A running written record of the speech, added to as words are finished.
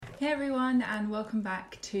Hey everyone, and welcome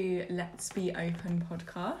back to Let's Be Open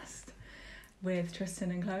podcast with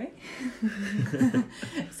Tristan and Chloe.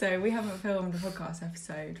 So we haven't filmed a podcast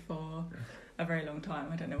episode for a very long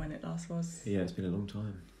time. I don't know when it last was. Yeah, it's been a long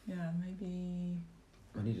time. Yeah, maybe...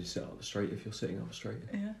 I need to sit up straight if you're sitting up straight.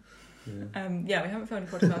 Yeah. Yeah. We haven't filmed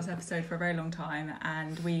a podcast episode for a very long time,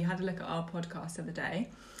 and we had a look at our podcast the other day,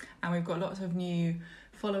 and we've got lots of new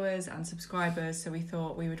followers and subscribers, so we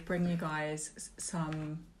thought we would bring you guys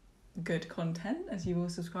some good content as you all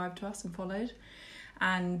subscribed to us and followed.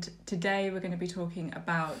 And today we're going to be talking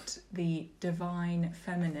about the divine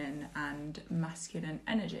feminine and masculine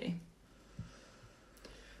energy.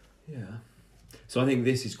 Yeah. So I think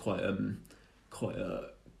this is quite a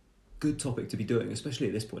good topic to be doing, especially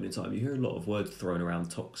at this point in time. You hear a lot of words thrown around,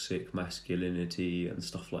 toxic masculinity and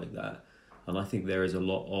stuff like that. And I think there is a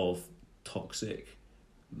lot of toxic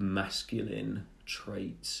masculine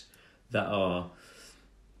traits that are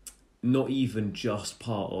not even just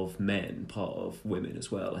part of men, part of women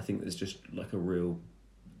as well. I think there's just like a real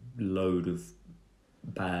load of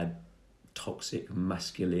bad toxic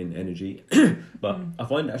masculine energy. But I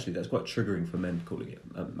find actually that's quite triggering for men calling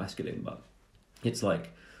it masculine, but it's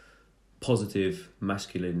like positive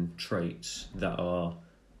masculine traits that are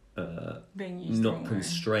being used not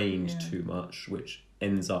constrained too much, which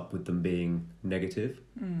ends up with them being negative.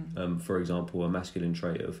 For example, a masculine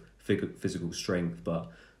trait of physical strength,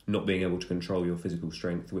 but not being able to control your physical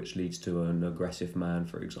strength, which leads to an aggressive man,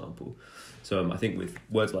 for example. So I think with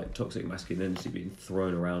words like toxic masculinity being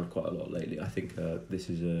thrown around quite a lot lately, I think this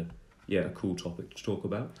is a cool topic to talk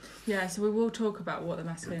about. Yeah, so we will talk about what the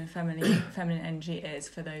masculine and feminine energy is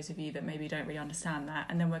for those of you that maybe don't really understand that,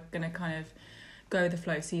 and then we're going to kind of go with the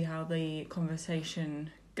flow, see how the conversation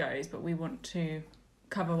goes. But we want to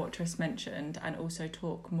cover what Tris mentioned and also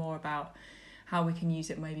talk more about how we can use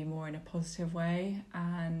it maybe more in a positive way,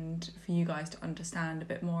 and for you guys to understand a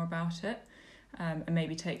bit more about it, and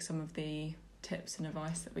maybe take some of the tips and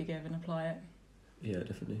advice that we give and apply it. Yeah,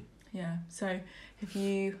 definitely. Yeah, so if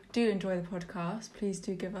you do enjoy the podcast, please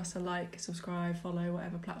do give us a like, subscribe, follow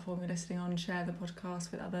whatever platform you're listening on, share the podcast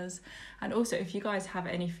with others. And also, if you guys have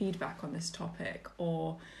any feedback on this topic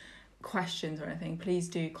or questions or anything, please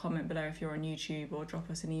do comment below if you're on YouTube, or drop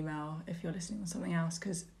us an email if you're listening on something else,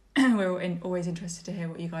 because we're always interested to hear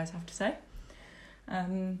what you guys have to say.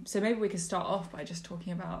 So maybe we could start off by just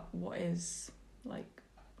talking about what is like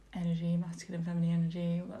energy, masculine, feminine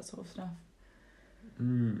energy, all that sort of stuff.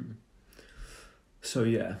 So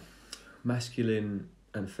yeah, masculine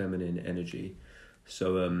and feminine energy.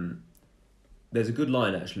 So there's a good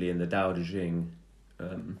line actually in the Tao Te Ching.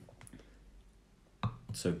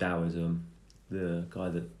 So Taoism, the guy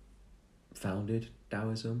that founded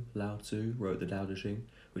Taoism, Lao Tzu, wrote the Tao Te Ching,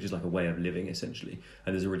 which is like a way of living essentially.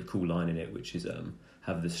 And there's a really cool line in it, which is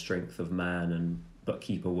have the strength of man but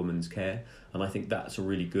keep a woman's care. And I think that's a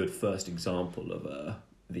really good first example of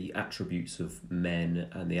the attributes of men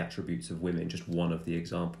and the attributes of women, just one of the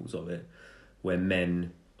examples of it, where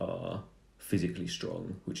men are physically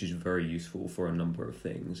strong, which is very useful for a number of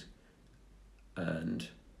things, and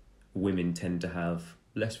women tend to have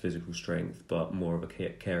less physical strength but more of a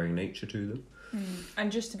caring nature to them. And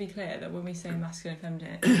just to be clear, that when we say masculine and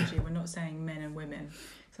feminine energy, we're not saying men and women.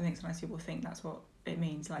 So I think sometimes people think that's what it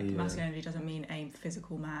means. Like masculine energy doesn't mean a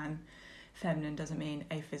physical man, feminine doesn't mean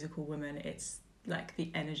a physical woman. It's like the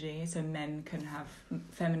energy. So men can have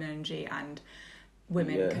feminine energy and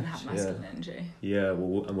women can have masculine energy. Yeah,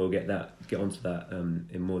 we'll get onto that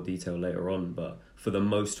in more detail later on. But for the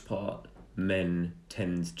most part, men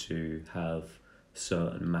tend to have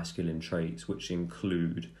certain masculine traits, which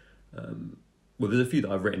include there's a few that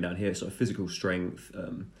I've written down here. So physical strength,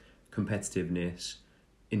 competitiveness,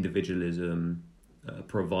 individualism,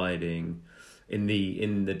 providing. In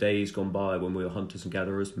the days gone by when we were hunters and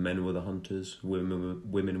gatherers, men were the hunters,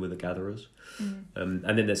 women were the gatherers. And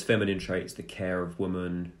then there's feminine traits, the care of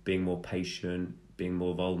woman, being more patient, being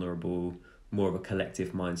more vulnerable, more of a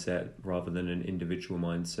collective mindset rather than an individual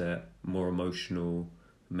mindset, more emotional,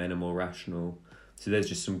 men are more rational. So there's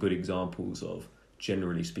just some good examples of,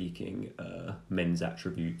 generally speaking, men's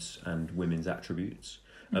attributes and women's attributes.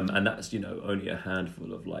 And that's, only a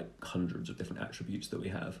handful of like hundreds of different attributes that we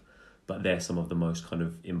have. But they're some of the most kind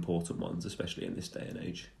of important ones, especially in this day and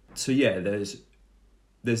age. So yeah, there's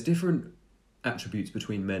different attributes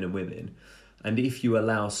between men and women. And if you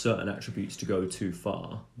allow certain attributes to go too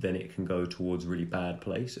far, then it can go towards a really bad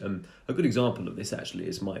place. A good example of this actually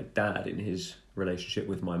is my dad in his relationship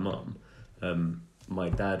with my mum. My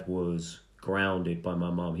dad was grounded by my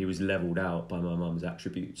mum. He was leveled out by my mum's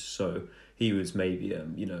attributes. So he was maybe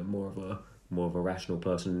more of a rational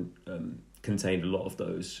person contained a lot of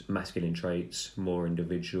those masculine traits, more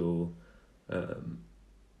individual. What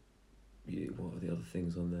are the other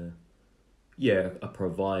things on there? Yeah, a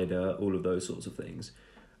provider, all of those sorts of things.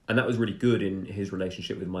 And that was really good in his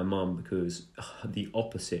relationship with my mum, because the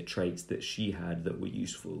opposite traits that she had that were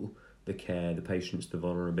useful, the care, the patience, the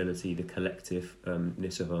vulnerability, the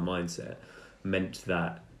collectiveness of her mindset, meant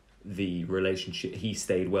that the relationship, he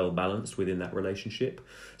stayed well balanced within that relationship.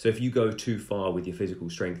 So if you go too far with your physical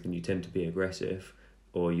strength and you tend to be aggressive,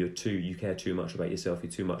 or you care too much about yourself,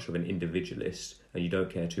 you're too much of an individualist, and you don't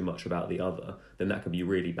care too much about the other, then that can be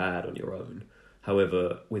really bad on your own.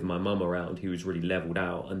 However, with my mum around, he was really leveled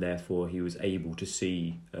out, and therefore he was able to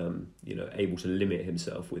see, able to limit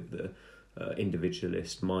himself with the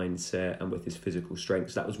individualist mindset and with his physical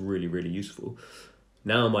strengths. That was really, really useful.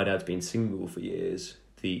 Now my dad's been single for years.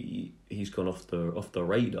 He's gone off the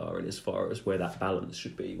radar, and as far as where that balance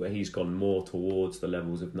should be, where he's gone more towards the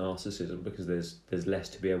levels of narcissism, because there's less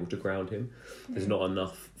to be able to ground him. There's not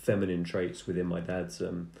enough feminine traits within my dad's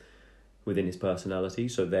within his personality,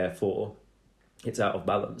 so therefore it's out of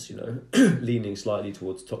balance, leaning slightly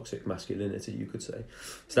towards toxic masculinity, you could say.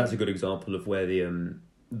 So that's a good example of where the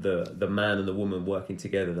man and the woman working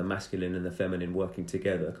together, the masculine and the feminine working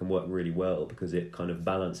together, can work really well, because it kind of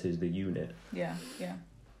balances the unit. Yeah.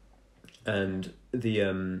 And the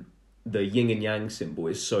yin and yang symbol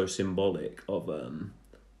is so symbolic of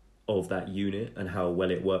that unit and how well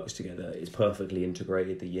it works together. It's perfectly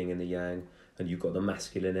integrated, the yin and the yang, and you've got the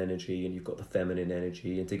masculine energy and you've got the feminine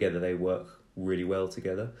energy, and together they work really well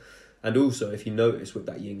together. And also, if you notice with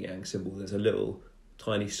that yin yang symbol, there's a little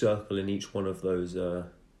tiny circle in each one of those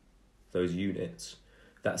units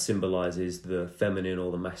that symbolizes the feminine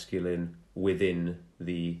or the masculine within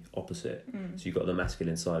the opposite. So you've got the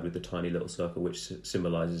masculine side with the tiny little circle, which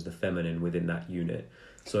symbolizes the feminine within that unit.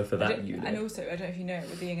 So for that unit, and also, I don't know if you know,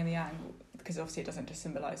 with the yin and the yang, because obviously it doesn't just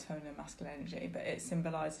symbolize feminine and masculine energy, but it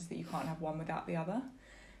symbolizes that you can't have one without the other.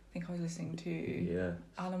 I think I was listening to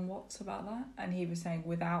Alan Watts about that, and he was saying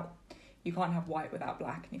you can't have white without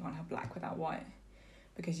black, and you can't have black without white,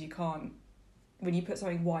 because you can't. When you put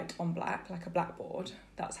something white on black, like a blackboard,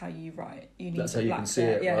 that's how you write. That's how you can see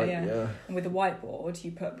it, right? Yeah. And with a whiteboard,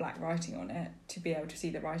 you put black writing on it to be able to see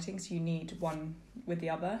the writing. So you need one with the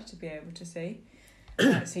other to be able to see.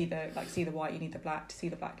 See the white, you need the black. To see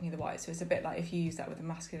the black, you need the white. So it's a bit like if you use that with the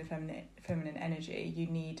masculine, feminine energy, you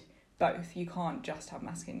need both. You can't just have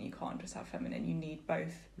masculine. You can't just have feminine. You need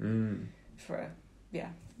both for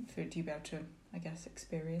to be able to, I guess,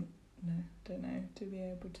 experience. No, don't know, to be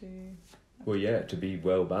able to. Well, to be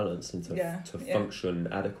well balanced and to function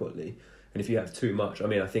adequately. And if you have too much,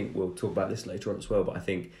 I think we'll talk about this later on as well, but I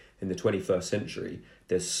think in the 21st century,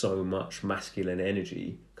 there's so much masculine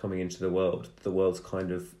energy coming into the world. The world's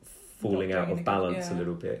kind of falling out of balance a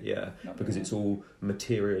little bit, because it's all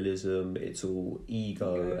materialism, it's all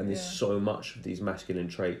ego, and there's so much of these masculine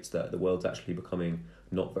traits that the world's actually becoming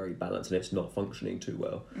not very balanced, and it's not functioning too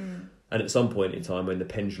well. And at some point in time, when the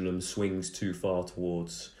pendulum swings too far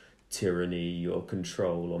towards tyranny or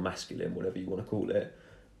control or masculine, whatever you want to call it,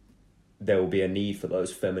 there will be a need for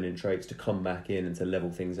those feminine traits to come back in and to level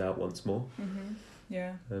things out once more.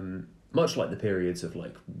 Much like the periods of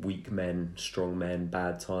like weak men, strong men,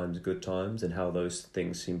 bad times, good times, and how those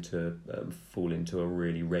things seem to fall into a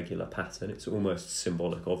really regular pattern. It's almost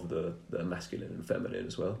symbolic of the masculine and feminine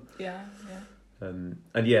as well.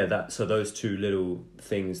 So those two little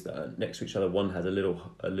things that are next to each other, one has a little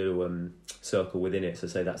circle within it, so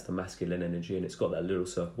say that's the masculine energy, and it's got that little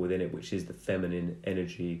circle within it which is the feminine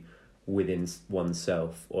energy within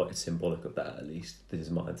oneself, or it's symbolic of that, at least. This is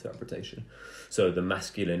my interpretation. So the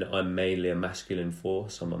masculine, I'm mainly a masculine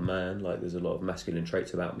force, I'm a man, like there's a lot of masculine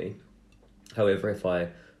traits about me. However, if I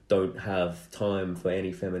don't have time for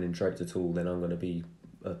any feminine traits at all, then I'm going to be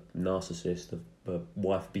a narcissist, a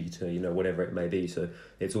wife beater, whatever it may be. So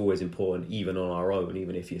it's always important, even on our own,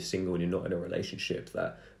 even if you're single and you're not in a relationship,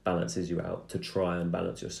 that balances you out, to try and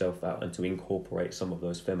balance yourself out and to incorporate some of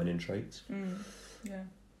those feminine traits.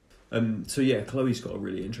 Chloe's got a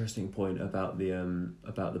really interesting point about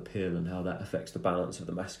the pill and how that affects the balance of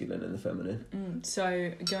the masculine and the feminine.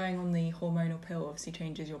 So going on the hormonal pill obviously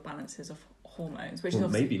changes your balances of hormones, which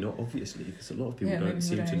is maybe not obviously, because a lot of people don't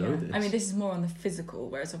seem to know this. This is more on the physical,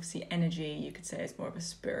 whereas obviously energy, you could say, is more of a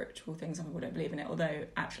spiritual thing. Some people don't believe in it, although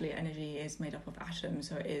actually energy is made up of atoms,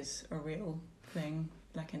 so it is a real thing,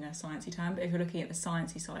 like in a sciencey term. But if you're looking at the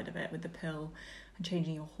sciencey side of it with the pill and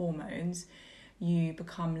changing your hormones, you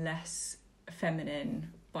become less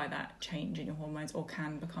feminine by that change in your hormones, or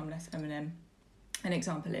can become less feminine. An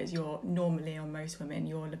example is, normally on most women,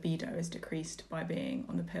 your libido is decreased by being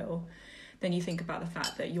on the pill, then you think about the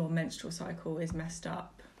fact that your menstrual cycle is messed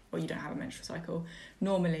up, or you don't have a menstrual cycle.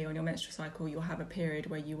 Normally on your menstrual cycle, you'll have a period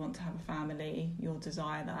where you want to have a family, you'll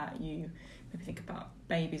desire that, you maybe think about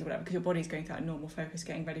babies or whatever, because your body's going through that normal focus,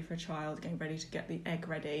 getting ready for a child, getting ready to get the egg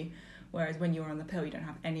ready. Whereas when you're on the pill, you don't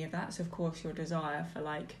have any of that. So of course your desire for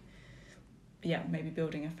maybe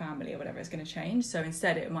building a family or whatever is going to change. So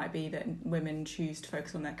instead it might be that women choose to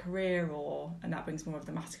focus on their career, and that brings more of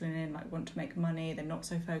the masculine in, like want to make money. They're not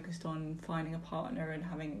so focused on finding a partner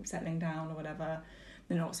and settling down or whatever.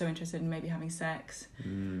 They're not so interested in maybe having sex.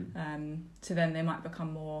 So then they might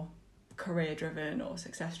become more career driven or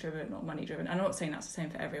success driven or money driven. I'm not saying that's the same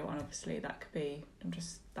for everyone, obviously. That could be,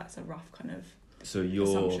 that's a rough kind of So your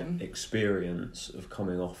assumption. experience of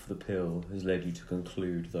coming off the pill has led you to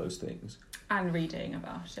conclude those things? And reading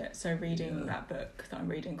about it. So reading that book that I'm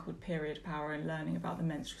reading called Period Power, and learning about the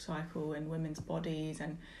menstrual cycle and women's bodies,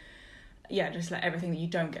 and just like everything that you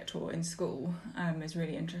don't get taught in school is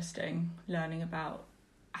really interesting. Learning about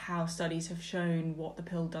how studies have shown what the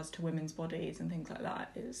pill does to women's bodies and things like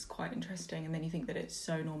that is quite interesting. And then you think that it's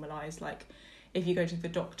so normalised, like if you go to the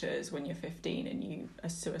doctors when you're 15 and you are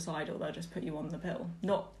suicidal, they'll just put you on the pill.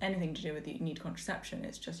 Not anything to do with you need contraception,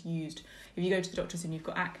 it's just used. If you go to the doctors and you've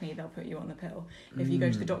got acne, they'll put you on the pill. If you go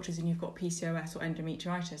to the doctors and you've got PCOS or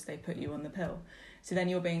endometritis, they put you on the pill. So then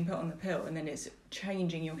you're being put on the pill, and then it's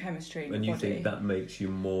changing your chemistry in your body. And you think that makes you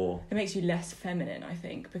more... It makes you less feminine, I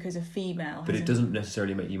think, because a female... But it doesn't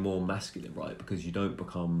necessarily make you more masculine, right? Because you don't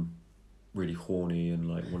become really horny and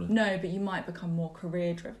like want to... No, but you might become more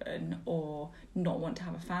career driven or not want to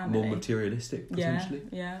have a family. More materialistic, potentially.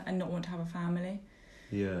 Yeah, and not want to have a family.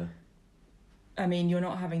 Yeah. I mean, you're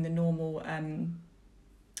not having the normal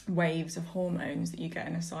waves of hormones that you get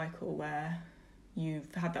in a cycle where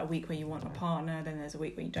you've had that week where you want a partner, then there's a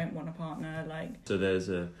week where you don't want a partner. So there's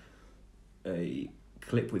a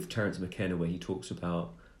clip with Terence McKenna where he talks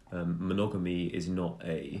about monogamy is not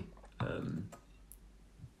a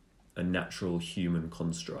natural human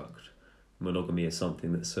construct. Monogamy is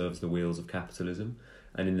something that serves the wheels of capitalism.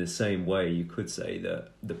 And in the same way, you could say that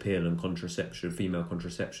the pill and contraception, female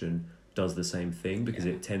contraception, does the same thing, because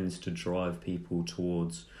it tends to drive people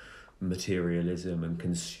towards materialism and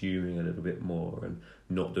consuming a little bit more and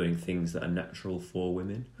not doing things that are natural for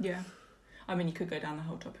women. Yeah. I mean, you could go down the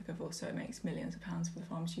whole topic of also it makes millions of pounds for the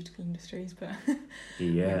pharmaceutical industries, but...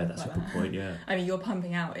 Yeah, that's a good point, yeah. I mean, you're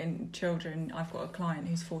pumping out in children. I've got a client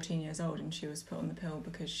who's 14 years old and she was put on the pill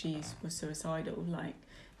because she was suicidal, like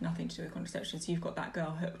nothing to do with contraception. So you've got that girl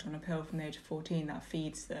hooked on a pill from the age of 14 that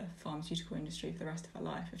feeds the pharmaceutical industry for the rest of her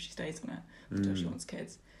life if she stays on it until she wants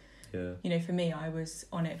kids. Yeah. You know, for me, I was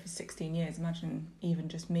on it for 16 years. Imagine even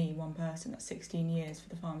just me, one person, that's 16 years for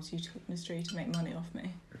the pharmaceutical industry to make money off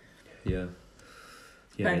me. Yeah.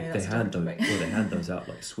 Yeah, they hand those out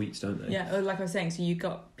like sweets, don't they? Yeah, like I was saying, so you've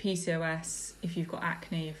got PCOS, if you've got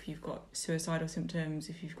acne, if you've got suicidal symptoms,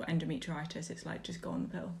 if you've got endometritis, it's like just go on the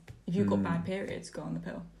pill. If you've got bad periods, go on the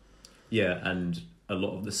pill. Yeah, and a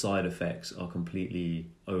lot of the side effects are completely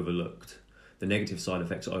overlooked. The negative side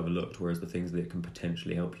effects are overlooked, whereas the things that it can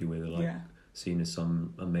potentially help you with are seen as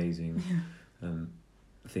some amazing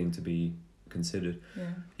thing to be considered.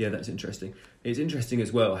 Yeah, that's interesting. It's interesting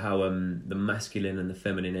as well how the masculine and the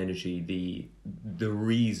feminine energy, the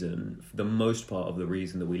reason, for the most part of the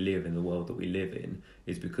reason that we live in the world that we live in,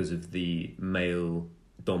 is because of the male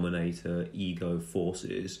dominator ego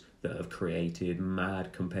forces that have created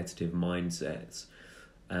mad competitive mindsets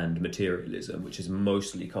and materialism, which has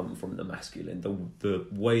mostly come from the masculine. The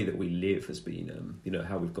way that we live has been,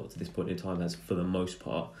 how we've got to this point in time has, for the most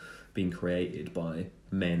part, been created by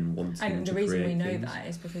men wanting to create And the reason we know things. that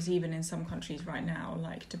is because even in some countries right now,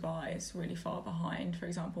 like Dubai is really far behind. For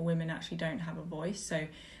example, women actually don't have a voice. So,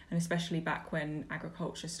 and especially back when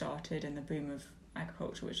agriculture started and the boom of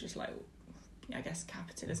agriculture, which is like, I guess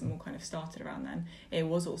capitalism all kind of started around then, it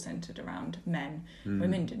was all centred around men.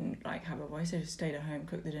 Women didn't have a voice, they just stayed at home,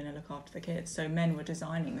 cooked the dinner, look after the kids. So men were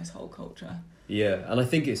designing this whole culture. Yeah, and I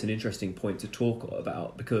think it's an interesting point to talk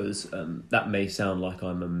about because that may sound like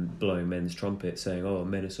I'm blowing men's trumpet saying, oh,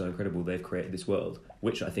 men are so incredible, they've created this world,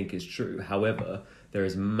 which I think is true. However, there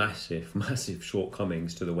is massive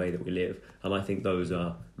shortcomings to the way that we live, and I think those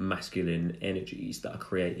are masculine energies that are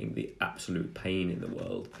creating the absolute pain in the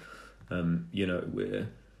world. We're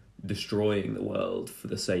destroying the world for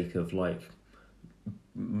the sake of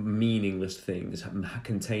meaningless things,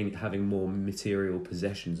 having more material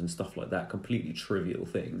possessions and stuff like that, completely trivial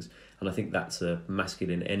things. And I think that's a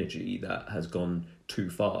masculine energy that has gone too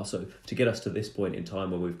far. So to get us to this point in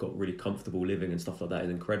time where we've got really comfortable living and stuff like that is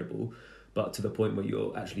incredible. But to the point where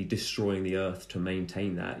you're actually destroying the earth to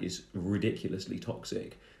maintain that is ridiculously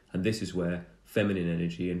toxic. And this is where feminine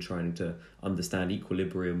energy and trying to understand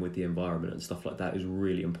equilibrium with the environment and stuff like that is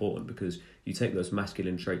really important, because you take those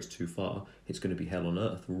masculine traits too far, it's going to be hell on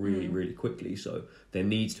earth really quickly. So there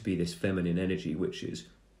needs to be this feminine energy, which is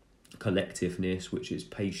collectiveness, which is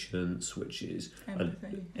patience, which is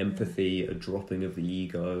empathy, a dropping of the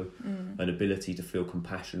ego, an ability to feel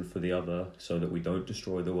compassion for the other so that we don't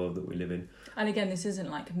destroy the world that we live in. And again, this isn't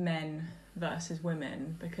like men versus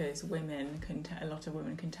women, because a lot of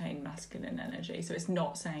women contain masculine energy. So it's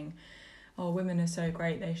not saying, oh, women are so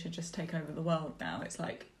great, they should just take over the world now. It's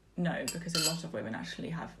like, no, because a lot of women actually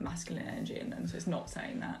have masculine energy in them, so it's not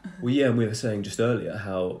saying that. Well, yeah, and we were saying just earlier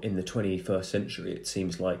how in the 21st century it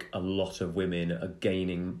seems like a lot of women are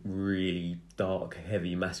gaining really dark,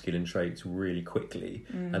 heavy masculine traits really quickly,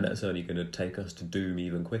 and that's only going to take us to doom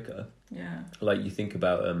even quicker. Yeah. Like, you think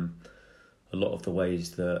about a lot of the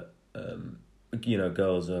ways that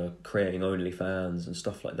girls are creating OnlyFans and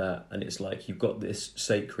stuff like that, and it's like you've got this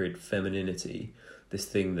sacred femininity, this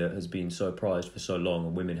thing that has been so prized for so long,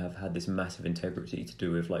 and women have had this massive integrity to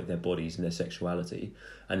do with like their bodies and their sexuality,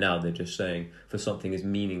 and now they're just saying for something as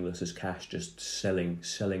meaningless as cash, just selling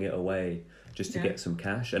it away just to get some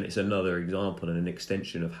cash. And it's another example and an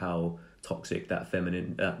extension of how toxic that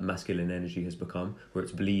masculine energy has become, where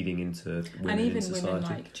it's bleeding into women in society. And even women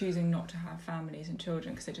like choosing not to have families and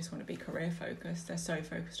children because they just want to be career focused. They're so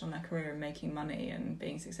focused on their career and making money and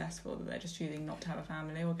being successful that they're just choosing not to have a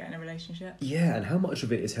family or get in a relationship. Yeah, and how much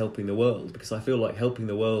of it is helping the world? Because I feel like helping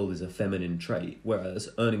the world is a feminine trait, whereas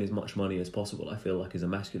earning as much money as possible I feel like is a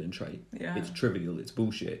masculine trait. Yeah. It's trivial, it's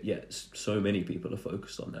bullshit, yet so many people are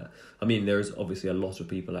focused on that. I mean, there is obviously a lot of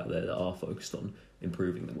people out there that are focused on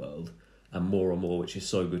improving the world, and more, which is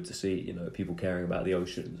so good to see, people caring about the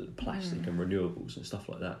oceans and plastic and renewables and stuff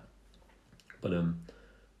like that. But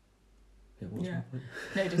No,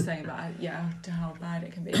 just saying about how bad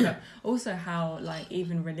it can be, but also how like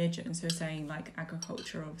even religion. So saying like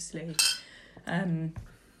agriculture, obviously,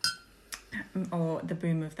 or the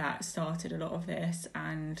boom of that started a lot of this,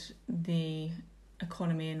 and the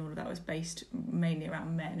economy and all of that was based mainly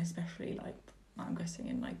around men, especially like I'm guessing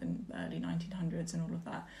in like the early 1900s and all of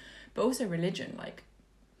that. But also religion, like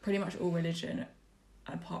pretty much all religion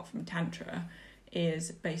apart from Tantra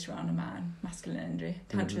is based around a man, masculine energy.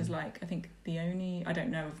 Tantra is like, I think the only, I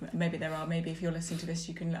don't know, maybe there are, maybe if you're listening to this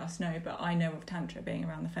you can let us know, but I know of Tantra being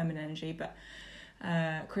around the feminine energy. But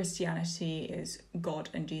Christianity is God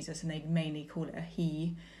and Jesus, and they mainly call it a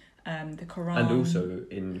he. The Quran. And also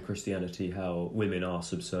in Christianity how women are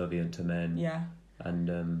subservient to men. Yeah. And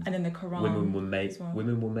then the Quran. Women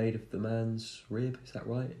were made of the man's rib, is that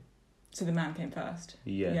right? So the man came first.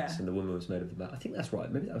 Yes, and the woman was made of the man. I think that's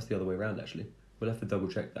right. Maybe that was the other way around, actually. We'll have to double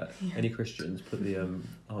check that. Yeah. Any Christians, put the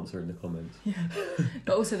answer in the comments. Yeah.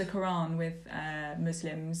 But also the Quran with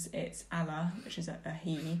Muslims, it's Allah, which is a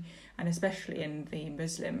he. And especially in the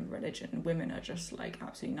Muslim religion, women are just like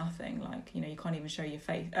absolutely nothing. Like, you can't even show your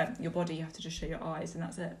face, your body, you have to just show your eyes, and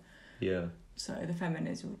that's it. Yeah. So the feminine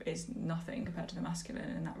is nothing compared to the masculine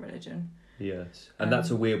in that religion. Yes. And that's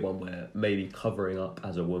a weird one where maybe covering up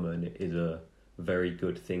as a woman is a very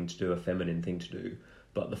good thing to do, a feminine thing to do,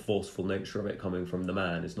 but the forceful nature of it coming from the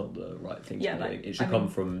man is not the right thing to do. It should come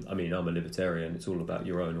from, I'm a libertarian, it's all about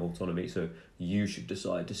your own autonomy, so you should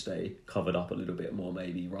decide to stay covered up a little bit more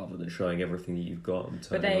maybe, rather than showing everything that you've got.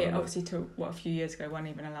 But they obviously, a few years ago, weren't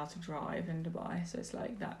even allowed to drive in Dubai, so it's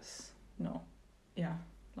like, that's not,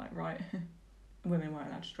 right. Women weren't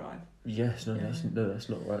allowed to drive. Yes, that's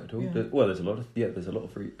not right at all. Yeah. There's a lot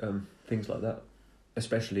of free, things like that.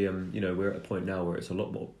 Especially, we're at a point now where it's a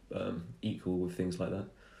lot more equal with things like that.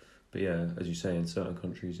 But yeah, as you say, in certain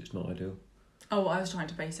countries, it's not ideal. Oh, I was trying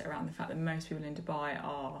to base it around the fact that most people in Dubai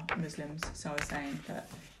are Muslims. So I was saying that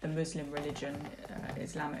the Muslim religion,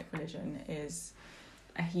 Islamic religion, is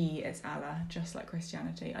a he, it's Allah, just like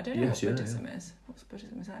Christianity. I don't know what Buddhism is. What's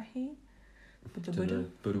Buddhism? Is that a he? Buddha?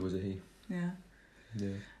 Buddha was a he. Yeah. Yeah.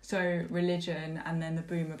 So religion, and then the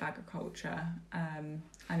boom of agriculture, and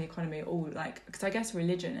the economy, all like, because I guess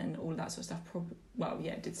religion and all that sort of stuff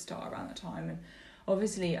it did start around that time. And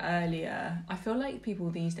obviously earlier, I feel like people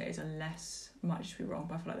these days are less, might just be wrong,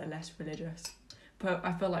 but I feel like they're less religious. But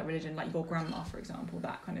I feel like religion, like your grandma, for example,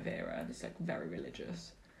 that kind of era, is like very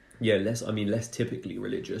religious. Yeah, less typically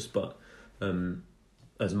religious, but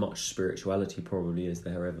as much spirituality probably as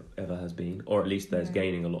there ever has been, or at least there's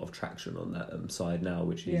gaining a lot of traction on that side now,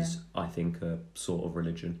 which is, I think, a sort of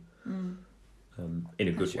religion. In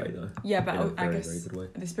a good way, though. Yeah, but I guess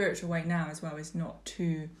the spiritual way now as well is not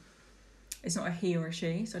too. It's not a he or a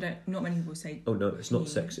she, so not many people say. Oh no, it's not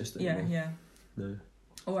sexist anymore. Yeah. No.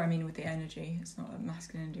 Or with the energy, it's not a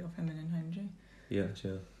masculine energy or feminine energy. Yes,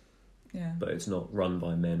 yeah. Yeah. But it's not run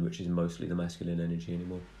by men, which is mostly the masculine energy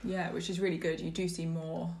anymore. Yeah, which is really good. You do see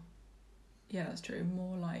more, yeah, that's true,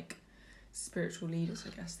 more like spiritual leaders,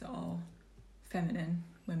 I guess, that are feminine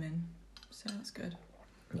women. So that's good.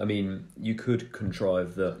 I mean, you could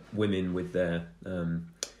contrive that women with their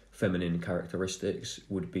feminine characteristics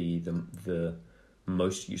would be the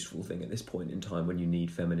most useful thing at this point in time when you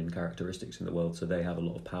need feminine characteristics in the world. So they have a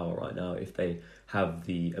lot of power right now if they have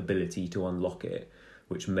the ability to unlock it,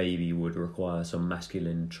 which maybe would require some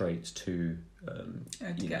masculine traits to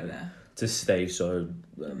get there. To stay so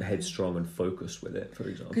headstrong and focused with it, for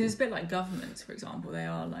example. Because it's a bit like governments, for example. They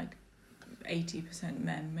are like 80%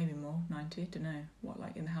 men, maybe more, 90, don't know what,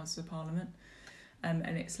 like in the Houses of Parliament. And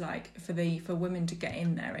it's like for women to get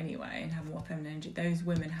in there anyway and have more feminine energy, those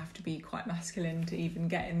women have to be quite masculine to even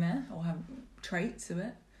get in there or have traits of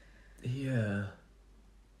it. Yeah,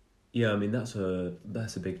 I mean that's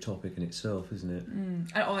a big topic in itself, isn't it? And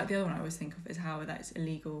the other one I always think of is how that's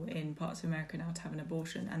illegal in parts of America now to have an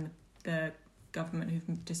abortion, and the government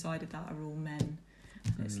who've decided that are all men.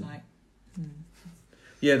 And it's like.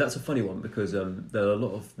 Yeah, that's a funny one because there are a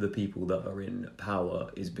lot of the people that are in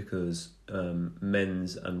power is because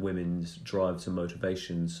men's and women's drives and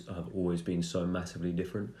motivations have always been so massively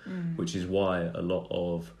different, which is why a lot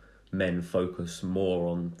of men focus more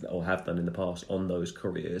on, or have done in the past, on those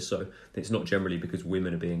careers. So it's not generally because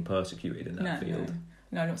women are being persecuted in that field.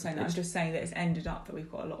 No, I'm not saying that. I'm just saying that it's ended up that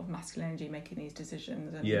we've got a lot of masculine energy making these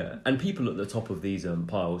decisions. And people at the top of these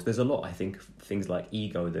piles, there's a lot, I think, things like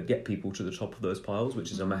ego that get people to the top of those piles,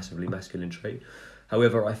 which is a massively masculine trait.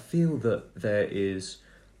 However, I feel that there is,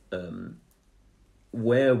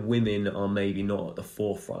 where women are maybe not at the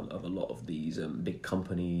forefront of a lot of these big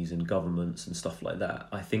companies and governments and stuff like that,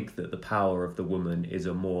 I think that the power of the woman is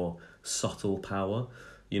a more subtle power.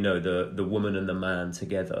 You know, the woman and the man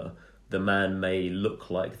together, the man may look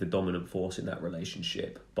like the dominant force in that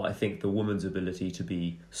relationship, but I think the woman's ability to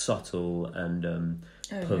be subtle and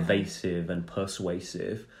pervasive and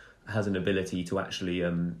persuasive has an ability to actually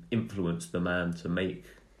influence the man to make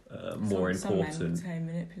more important. Some men would say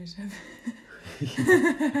manipulative.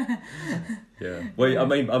 Yeah.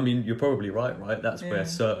 Well, I mean, you're probably right? That's where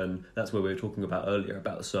we were talking about earlier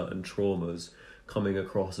about certain traumas coming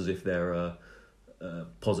across as if they're a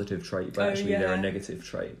positive trait, but actually they're a negative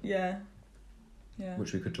trait. Yeah.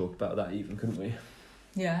 Which we could talk about that even, couldn't we?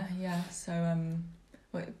 Yeah. So,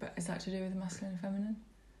 but is that to do with masculine and feminine?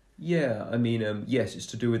 Yeah, I mean, yes, it's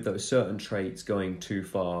to do with those certain traits going too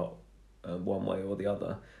far one way or the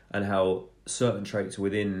other, and how certain traits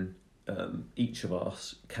within each of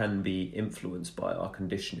us can be influenced by our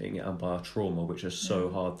conditioning and by our trauma, which are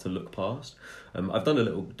so hard to look past. I've done a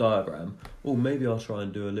little diagram. Oh, maybe I'll try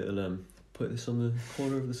and do a little put this on the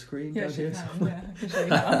corner of the screen down here. I can show you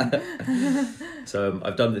that. So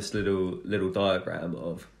I've done this little diagram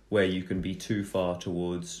of where you can be too far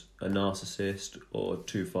towards a narcissist or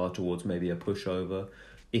too far towards maybe a pushover.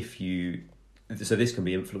 So this can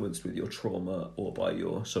be influenced with your trauma or by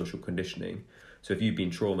your social conditioning. So if you've been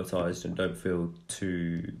traumatized and don't feel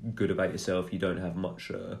too good about yourself, you don't have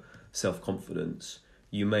much self-confidence,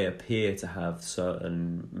 you may appear to have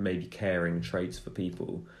certain maybe caring traits for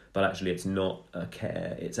people, but actually it's not a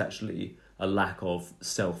care, it's actually a lack of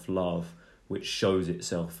self-love, which shows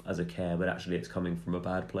itself as a care, but actually it's coming from a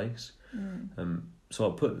bad place. So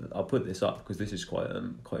I'll put this up because this is quite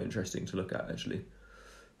interesting to look at actually.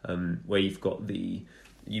 Where you've got the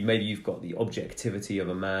objectivity of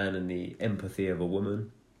a man and the empathy of a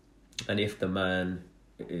woman, and if the man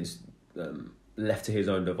is left to his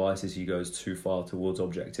own devices, he goes too far towards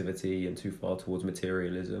objectivity and too far towards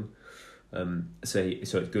materialism. So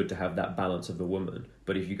it's good to have that balance of the woman,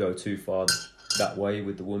 but if you go too far that way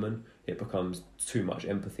with the woman, it becomes too much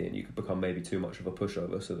empathy and you could become maybe too much of a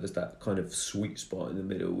pushover. So there's that kind of sweet spot in the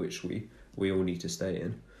middle which we all need to stay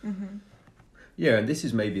in. Mm-hmm. Yeah, and this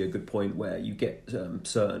is maybe a good point where you get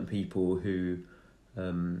certain people who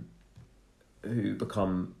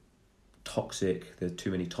become toxic. There's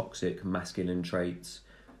too many toxic masculine traits,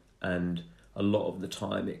 and a lot of the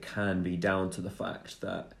time it can be down to the fact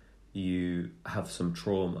that you have some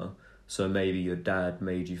trauma. So maybe your dad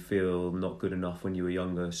made you feel not good enough when you were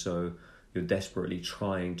younger, so you're desperately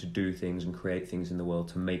trying to do things and create things in the world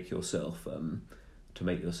to make yourself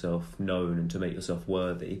known and to make yourself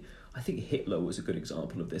worthy. I think Hitler was a good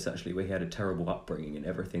example of this actually, where he had a terrible upbringing and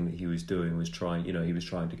everything that he was doing was trying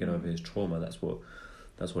to get over his trauma. That's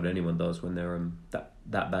what anyone does when they're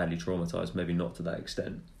that badly traumatized, maybe not to that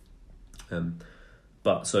extent.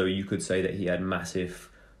 But so you could say that he had massive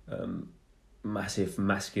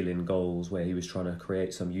masculine goals where he was trying to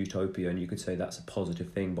create some utopia, and you could say that's a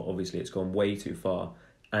positive thing, but obviously it's gone way too far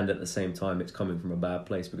and at the same time it's coming from a bad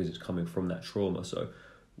place because it's coming from that trauma. So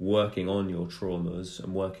working on your traumas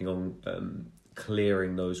and working on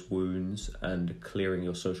clearing those wounds and clearing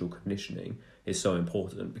your social conditioning is so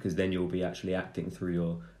important, because then you'll be actually acting through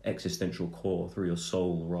your existential core, through your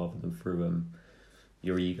soul, rather than through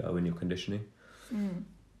your ego and your conditioning.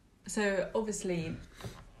 So obviously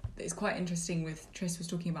it's quite interesting with Tris was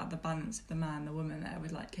talking about the balance of the man, the woman there,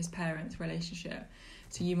 with like his parents' relationship.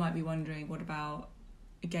 So you might be wondering, what about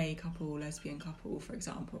a gay couple, lesbian couple, for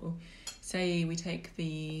example? Say we take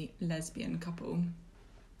the lesbian couple,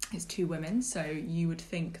 it's two women, so you would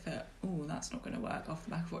think that, oh, that's not going to work off the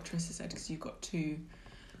back of what Tris said, because you've got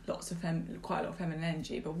quite a lot of feminine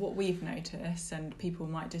energy. But what we've noticed, and people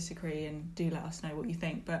might disagree and do let us know what you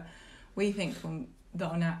think, but we think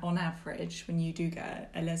that on average, when you do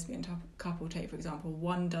get a lesbian couple, take for example,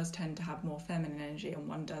 one does tend to have more feminine energy and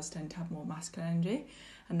one does tend to have more masculine energy,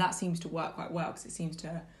 and that seems to work quite well because it seems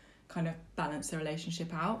to kind of balance the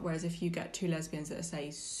relationship out. Whereas if you get two lesbians that are,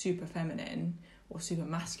 say, super feminine or super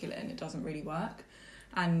masculine, it doesn't really work.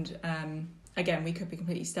 And again, we could be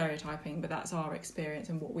completely stereotyping, but that's our experience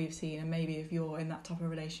and what we've seen. And maybe if you're in that type of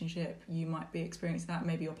relationship, you might be experiencing that.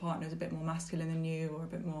 Maybe your partner's a bit more masculine than you, or a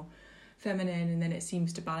bit more feminine, and then it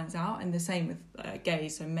seems to balance out. And the same with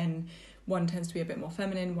gays. So men, one tends to be a bit more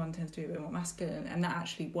feminine, one tends to be a bit more masculine, and that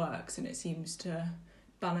actually works, and it seems to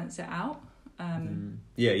balance it out.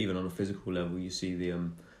 Yeah, even on a physical level, you see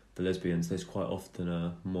the lesbians, there's quite often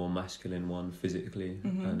a more masculine one physically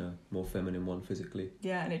and a more feminine one physically.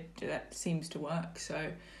 Yeah, and that seems to work.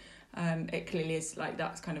 So it clearly is like,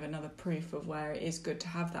 that's kind of another proof of where it is good to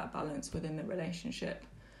have that balance within the relationship.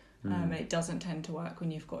 And it doesn't tend to work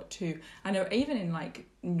when you've got two. I know even in like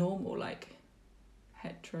normal, like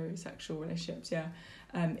heterosexual relationships,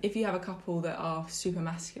 if you have a couple that are super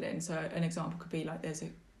masculine, so an example could be like there's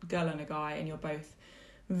a girl and a guy and you're both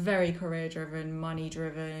very career driven, money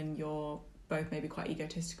driven, you're both maybe quite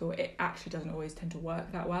egotistical, it actually doesn't always tend to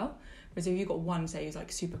work that well. Whereas if you've got one, say, who's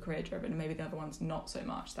like super career driven and maybe the other one's not so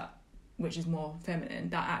much, that which is more feminine,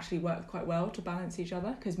 that actually works quite well to balance each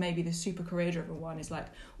other, because maybe the super career driven one is like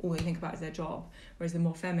all they think about is their job, whereas the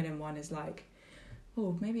more feminine one is like,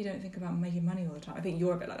 oh, maybe you don't think about making money all the time. I think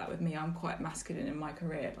you're a bit like that with me. I'm quite masculine in my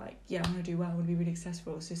career, like, yeah, I want to do well, I want to be really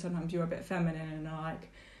successful. So sometimes you're a bit feminine and are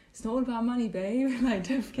like, it's not all about money, babe, like,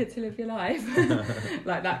 don't forget to live your life.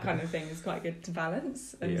 Like, that kind of thing is quite good to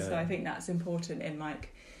balance. And so I think that's important in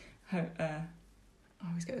like I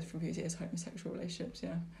always get this from confused as homosexual relationships,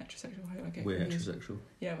 heterosexual. We're heterosexual.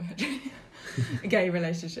 Yeah, we're gay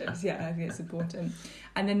relationships. Yeah, I think it's important.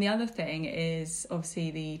 And then the other thing is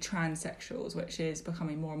obviously the transsexuals, which is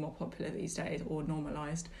becoming more and more popular these days, or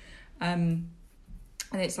normalised. And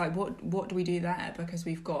it's like, what do we do there? Because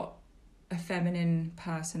we've got a feminine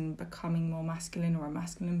person becoming more masculine, or a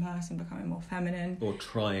masculine person becoming more feminine, or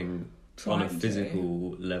trying on a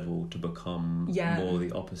physical level to become more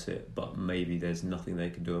the opposite, but maybe there's nothing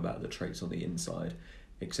they can do about the traits on the inside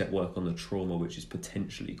except work on the trauma which is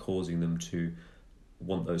potentially causing them to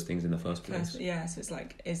want those things in the first place. So it's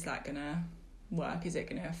like, is that going to work? Is it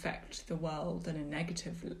going to affect the world in a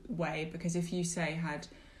negative way? Because if you say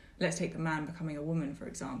let's take the man becoming a woman, for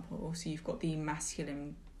example, so you've got the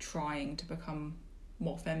masculine trying to become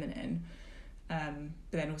more feminine,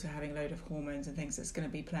 but then also having a load of hormones and things that's going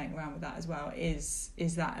to be playing around with that as well. Is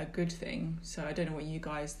that a good thing? So I don't know what you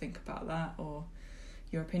guys think about that, or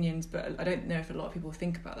your opinions, but I don't know if a lot of people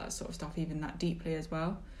think about that sort of stuff even that deeply as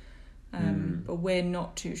well. But we're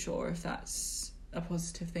not too sure if that's a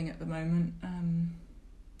positive thing at the moment.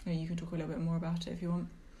 You can talk a little bit more about it if you want.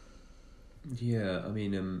 Yeah, I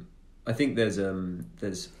mean, I think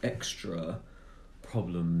there's extra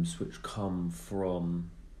problems which come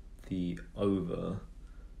from the over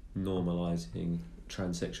normalizing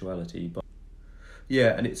transsexuality, but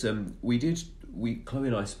and it's Chloe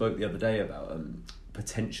and I spoke the other day about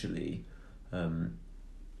potentially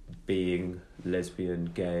being lesbian,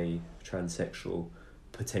 gay, transsexual,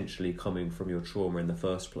 potentially coming from your trauma in the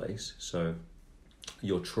first place. So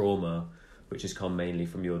your trauma, which has come mainly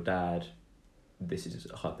from your dad, this is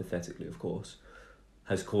hypothetically of course,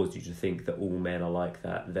 has caused you to think that all men are like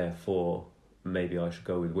that, therefore maybe I should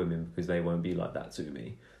go with women because they won't be like that to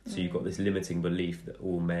me. So you've got this limiting belief that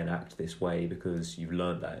all men act this way because you've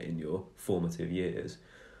learned that in your formative years.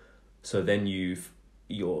 So then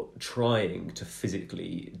you're trying to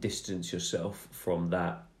physically distance yourself from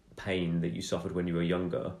that pain that you suffered when you were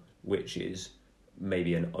younger, which is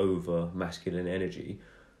maybe an over masculine energy.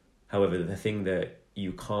 However, the thing that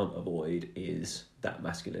you can't avoid is that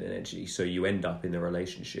masculine energy. So you end up in the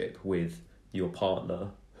relationship with your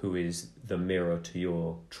partner, who is the mirror to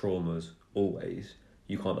your traumas always.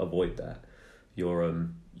 You can't avoid that.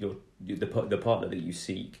 The partner that you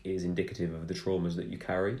seek is indicative of the traumas that you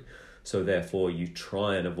carry. So therefore, you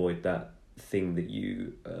try and avoid that thing that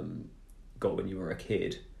you got when you were a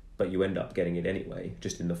kid, but you end up getting it anyway,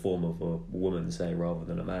 just in the form of a woman, say, rather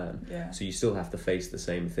than a man. Yeah. So you still have to face the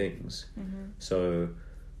same things. Mm-hmm. So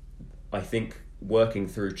I think working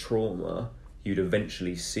through trauma, you'd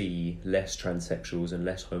eventually see less transsexuals and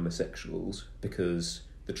less homosexuals, because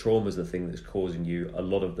the trauma is the thing that's causing you a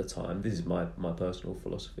lot of the time. This is my personal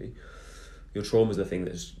philosophy. Your trauma is the thing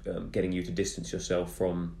that's getting you to distance yourself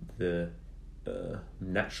from the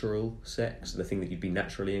natural sex, the thing that you'd be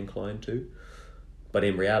naturally inclined to. But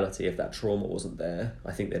in reality, if that trauma wasn't there,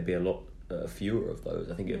 I think there'd be a lot fewer of those.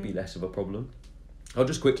 I think it'd be less of a problem. I'll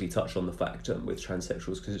just quickly touch on the fact with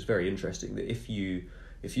transsexuals, because it's very interesting that if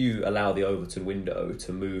you allow the Overton window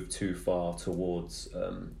to move too far towards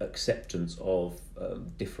acceptance of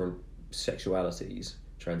different sexualities,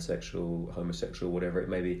 transsexual, homosexual, whatever it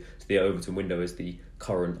may be, so the Overton window is the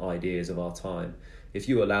current ideas of our time. If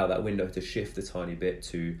you allow that window to shift a tiny bit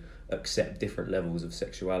to accept different levels of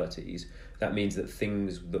sexualities, that means that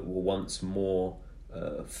things that were once more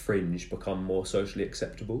fringe become more socially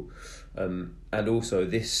acceptable. And also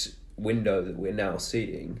this window that we're now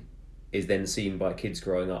seeing is then seen by kids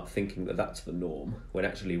growing up thinking that that's the norm, when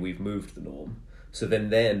actually we've moved the norm. So then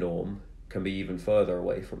their norm can be even further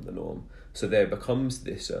away from the norm. So there becomes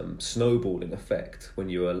this snowballing effect when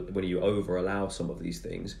you over allow some of these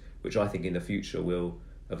things, which I think in the future we'll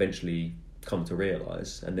eventually come to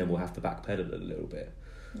realise, and then we'll have to backpedal a little bit.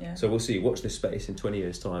 Yeah. So we'll see. Watch this space in 20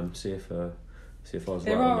 years' time. See if I was right on the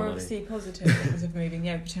There money. are obviously positive things of moving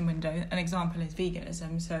the Overton window. An example is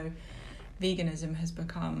veganism. So veganism has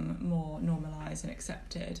become more normalised and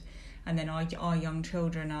accepted, and then our young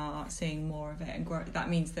children are seeing more of it and grow. That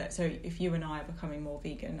means that, so if you and I are becoming more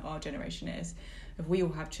vegan, our generation is, if we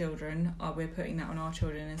all have children, we're putting that on our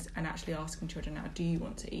children and actually asking children now, do you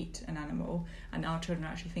want to eat an animal? And our children are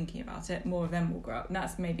actually thinking about it. More of them will grow up, and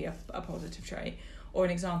that's maybe a positive trait. Or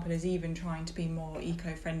an example is even trying to be more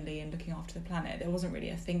eco-friendly and looking after the planet. There wasn't really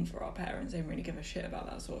a thing for our parents. They didn't really give a shit about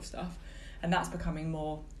that sort of stuff. And that's becoming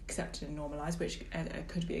more accepted and normalised, which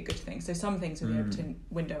could be a good thing. So some things with the Overton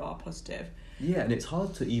window are positive. Yeah, and it's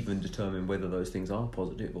hard to even determine whether those things are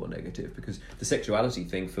positive or negative, because the sexuality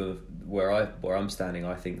thing, for where I'm standing,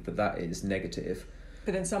 I think that is negative.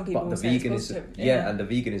 But then some people but will say it's positive. Yeah, and the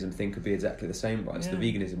veganism thing could be exactly the same, right? Yeah. So the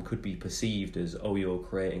veganism could be perceived as, oh, you're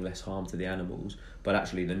creating less harm to the animals, but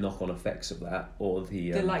actually the knock-on effects of that, or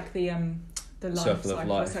the life circle of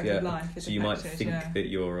life, cycle of life is so you might affected, think that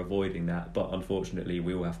you're avoiding that, but unfortunately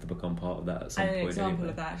we will have to become part of that at some point. An example anyway.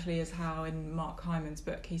 of that actually is how in Mark Hyman's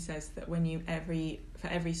book he says that when for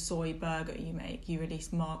every soy burger you make, you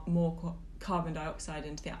release more carbon dioxide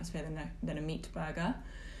into the atmosphere than a meat burger.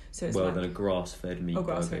 So it's than a grass-fed meat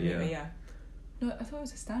burger, yeah. No, I thought it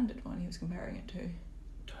was a standard one he was comparing it to.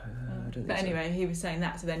 I don't But think anyway, he was saying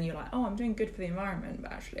that, so then you're like, oh, I'm doing good for the environment,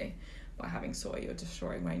 but actually by having soy you're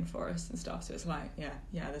destroying rainforests and stuff. So it's like, yeah,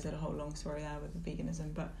 there's a whole long story there with the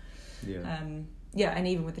veganism, but and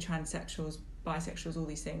even with the transsexuals, bisexuals, all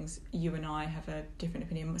these things, you and I have a different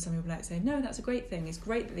opinion. Some people like to say, no, that's a great thing. It's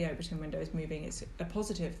great that the Overton window is moving. It's a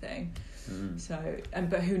positive thing. So,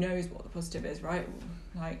 but who knows what the positive is, right?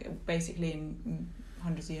 Like, basically in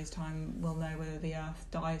hundreds of years' time, we'll know whether the Earth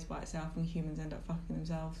dies by itself and humans end up fucking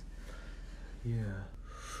themselves. Yeah.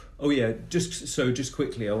 Oh yeah. Just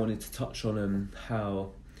quickly, I wanted to touch on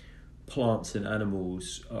how plants and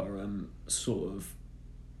animals are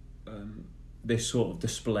they sort of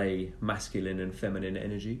display masculine and feminine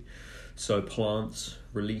energy. So plants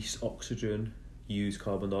release oxygen, use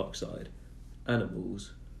carbon dioxide.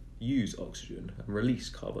 Animals use oxygen and release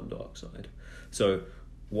carbon dioxide. So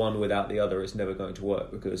one without the other is never going to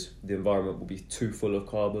work, because the environment will be too full of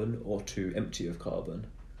carbon or too empty of carbon.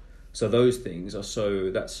 So those things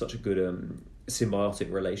are that's such a good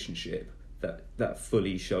symbiotic relationship that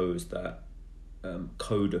fully shows that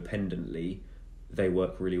codependently they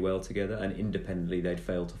work really well together, and independently they'd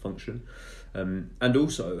fail to function. And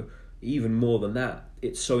also, even more than that,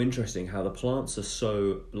 it's so interesting how the plants are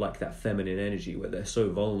so like that feminine energy where they're so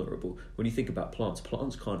vulnerable. When you think about plants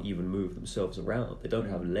can't even move themselves around. They don't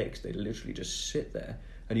have legs. They literally just sit there.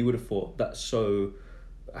 And you would have thought,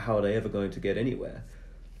 how are they ever going to get anywhere?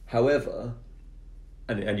 However,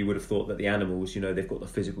 and you would have thought that the animals, they've got the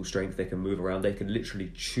physical strength, they can move around, they can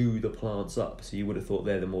literally chew the plants up. So you would have thought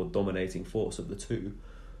they're the more dominating force of the two.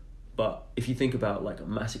 But if you think about like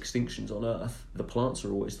mass extinctions on Earth, the plants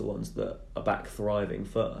are always the ones that are back thriving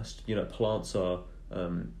first. Plants are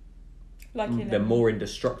Like they're more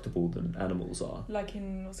indestructible than animals are. Like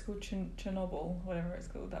in what's it called, Chernobyl, whatever it's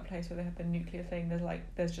called, that place where they had the nuclear thing.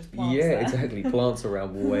 There's just plants Yeah, there. exactly. Plants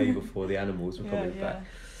around way before the animals were coming back.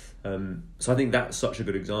 So I think that's such a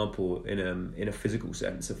good example in a physical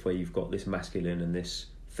sense of where you've got this masculine and this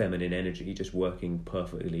feminine energy just working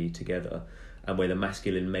perfectly together, and where the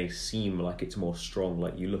masculine may seem like it's more strong.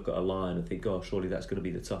 Like you look at a lion and think, oh, surely that's going to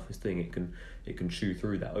be the toughest thing. It can chew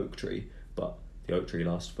through that oak tree, but the oak tree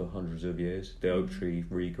lasts for hundreds of years. The oak tree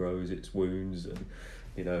regrows its wounds, and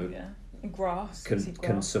And grass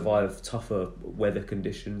can survive tougher weather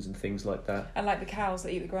conditions and things like that. And like the cows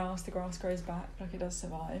that eat the grass grows back, like it does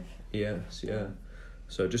survive. Yes, yeah.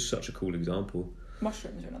 So just such a cool example.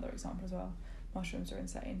 Mushrooms are another example as well. Mushrooms are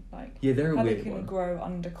insane. Like they're a how weird they can one. grow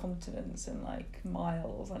under continents and like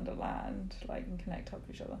miles under land, like and connect up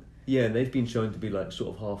to each other. Yeah, and they've been shown to be like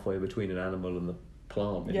sort of halfway between an animal and the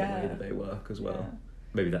plant in the way that they work as well. Yeah.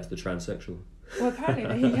 Maybe that's the transsexual. Well,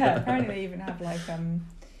 apparently they even have like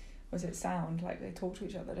was it sound? Like they talk to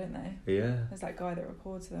each other, don't they? Yeah. There's that guy that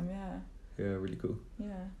records them. Yeah, really cool.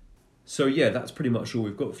 Yeah. So that's pretty much all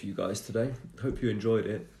we've got for you guys today. Hope you enjoyed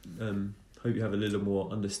it. Hope you have a little more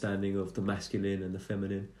understanding of the masculine and the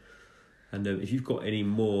feminine. And if you've got any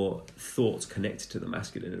more thoughts connected to the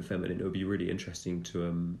masculine and feminine, it would be really interesting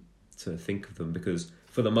to think of them, because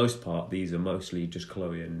for the most part, these are mostly just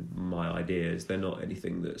Chloe and my ideas. They're not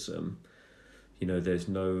anything that's, there's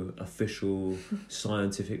no official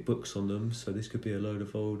scientific books on them. So this could be a load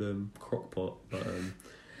of old crockpot. But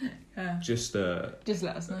just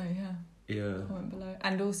let us know. Yeah. Comment below.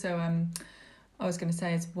 And also, I was going to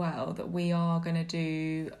say as well that we are going to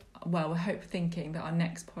do, we're thinking that our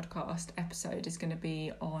next podcast episode is going to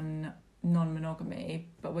be on non-monogamy,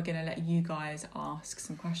 but we're going to let you guys ask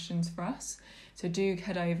some questions for us. So do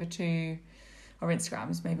head over to our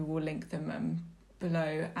Instagrams, maybe we'll link them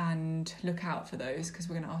below, and look out for those, because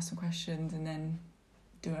we're going to ask some questions and then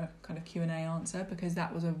do a kind of Q&A answer, because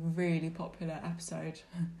that was a really popular episode.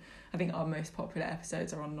 I think our most popular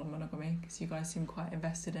episodes are on non-monogamy, because you guys seem quite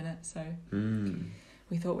invested in it, so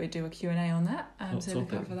we thought we'd do a Q&A on that. So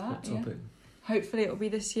look out for that. Hot topic. Hopefully it'll be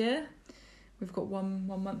this year. We've got one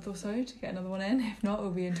month or so to get another one in. If not,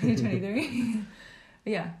 we'll be in 2023.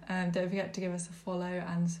 But don't forget to give us a follow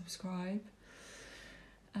and subscribe.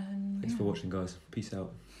 Thanks for watching, guys. Peace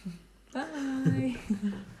out. Bye.